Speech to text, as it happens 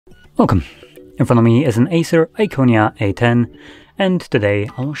Welcome! In front of me is an Acer Iconia A10, and today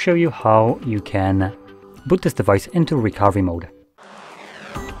I'll show you how you can boot this device into recovery mode.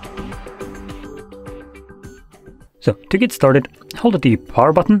 So to get started, hold the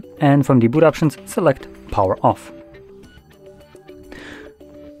power button and from the boot options select power off.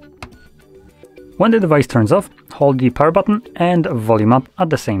 When the device turns off, hold the power button and volume up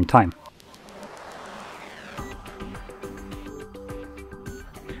at the same time.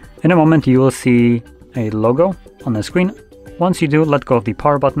 In a moment you will see a logo on the screen. Once you do, let go of the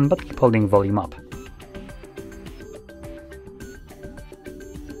power button but keep holding volume up.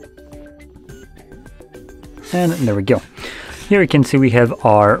 And there we go. Here you can see we have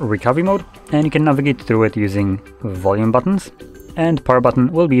our recovery mode, and you can navigate through it using volume buttons, and power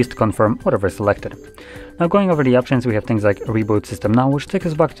button will be used to confirm whatever is selected. Now going over the options, we have things like reboot system now, which takes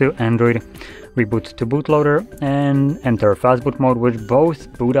us back to Android, reboot to bootloader, and enter fast boot mode, which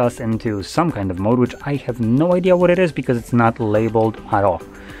both boot us into some kind of mode, which I have no idea what it is because it's not labeled at all.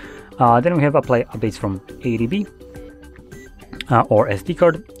 Then we have apply updates from ADB or SD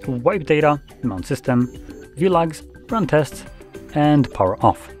card, wipe data, mount system, view logs, run tests, and power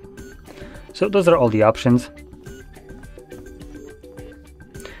off. So those are all the options.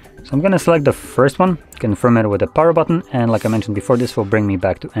 So I'm going to select the first one, confirm it with the power button, and like I mentioned before, this will bring me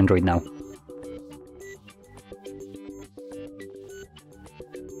back to Android now.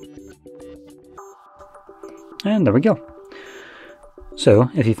 And there we go. So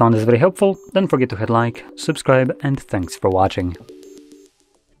if you found this very helpful, don't forget to hit like, subscribe, and thanks for watching.